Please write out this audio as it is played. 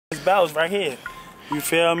bells right here. You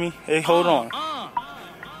feel me? Hey, hold on.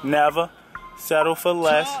 Never settle for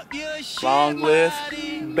less. Long live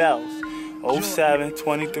bells.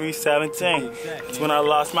 07-23-17. That's when I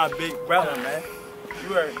lost my big brother, man.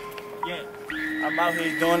 You heard? Yeah. I'm out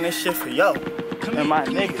here doing this shit for yo and my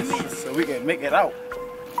niggas, so we can make it out.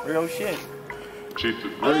 Real shit. Chief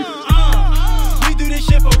is ready. We do this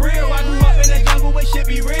shit for real. I grew up in the jungle where shit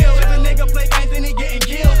be real. If a nigga play games, then he getting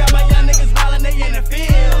killed. Got my young niggas wildin', they in the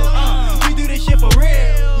field. We do this shit for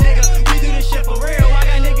real, nigga. We do this shit for real. I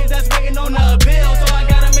got niggas that's waiting on the bill, so I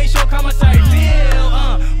gotta make sure commissary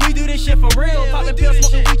feel. We do this shit for real. Poppin' pills,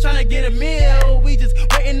 smoking, we tryna get a meal. We just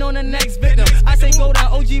waiting on the next victim. I say go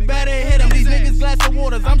down, OG better hit him. These niggas glass of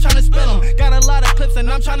waters, I'm tryna spill them. Got a lot of clips and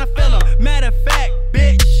I'm tryna fill them. Matter of fact,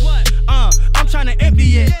 bitch, I'm tryna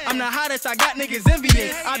empty it. I'm the hottest, I got niggas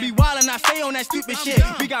envious. I be wildin', I stay on that stupid shit.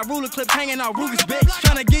 We got ruler clips hanging out Ruger's, bitch.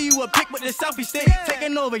 Tryna give you a pic with the selfie stick.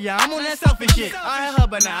 Taking over, yeah, I'm on that selfish shit. I had her,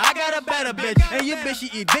 but now I got a better bitch. And your bitch,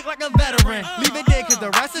 she eat dick like a veteran. Leave it there, cause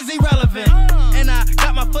the rest is irrelevant. And I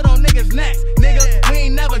got my foot on niggas' necks. Nigga, we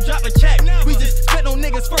ain't never drop a check. We just spit on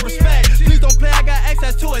niggas for respect. Please don't play, I got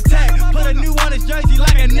access to attack. Put a new on his jersey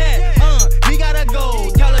like a net. He gotta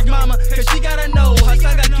go, tell his mama, cause she gotta know. Her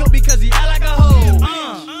son got killed because he act like a hoe.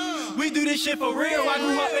 We do this shit for real. I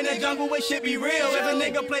grew up in the jungle where shit be real. If a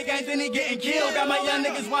nigga play games, then he getting killed. Got my young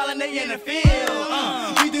niggas wildin', they in the field.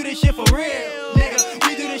 We do this shit for real, nigga.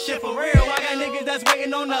 We do this shit for real. I got niggas that's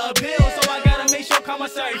waiting on the appeal, so I gotta make sure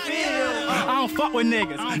commissary feel. I don't fuck with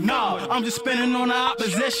niggas, no, I'm just spinning on the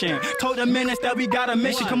opposition. Told the menace that we got a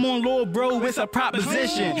mission. Come on, little bro, it's a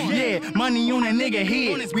proposition. Yeah, money on a nigga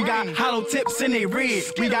head. We got hollow tips in they red.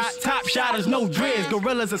 We got top shotters, no dreads.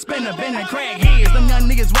 Gorillas, a spinner, been and crack heads. Them young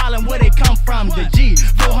niggas wildin', where they come from? The G,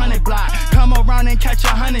 400 block. Come around and catch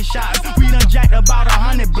 100 shots. We done jacked about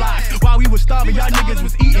 100 blocks. While we was starving, y'all niggas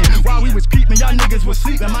was eating. While we was creeping, y'all niggas was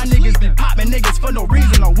sleeping. My niggas be popping niggas for no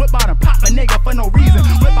reason. Or whip out and pop a nigga for no reason.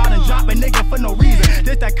 Whip out and drop a nigga for no reason.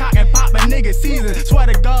 This that cock and pop a nigga season. Swear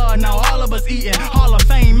to God, now all of us eating. Hall of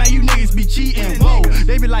Fame, man, you niggas be cheating. Whoa,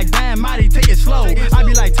 they be like, damn, mighty, take it slow. I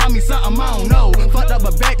be like, tell me something I don't know. Fucked up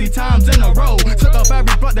a back 3 times in a row. Took off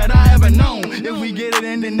every butt that I ever known. If we get it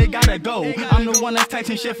in, then they gotta go. I'm the one that's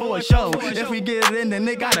texting shit for a show. If we get it in, then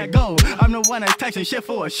they gotta go. I'm the one that's texting shit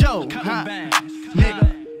for a show.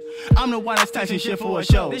 Nigga. I'm the one that's texting shit for a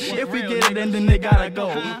show. If we get it in, then they gotta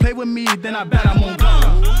go. Play with me, then I bet I'm on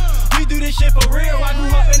go. We do this shit for real. I grew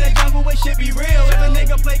up in the jungle where shit be real. If a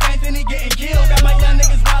nigga play games, then he getting killed. Got my young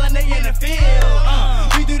niggas wildin', they in the field.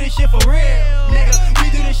 We do this shit for real, nigga. We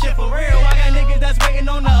do this shit for real. I got niggas that's waiting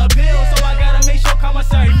on the appeal, so I gotta make sure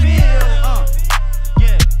commissary feel.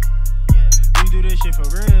 Yeah, we do this shit for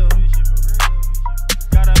real.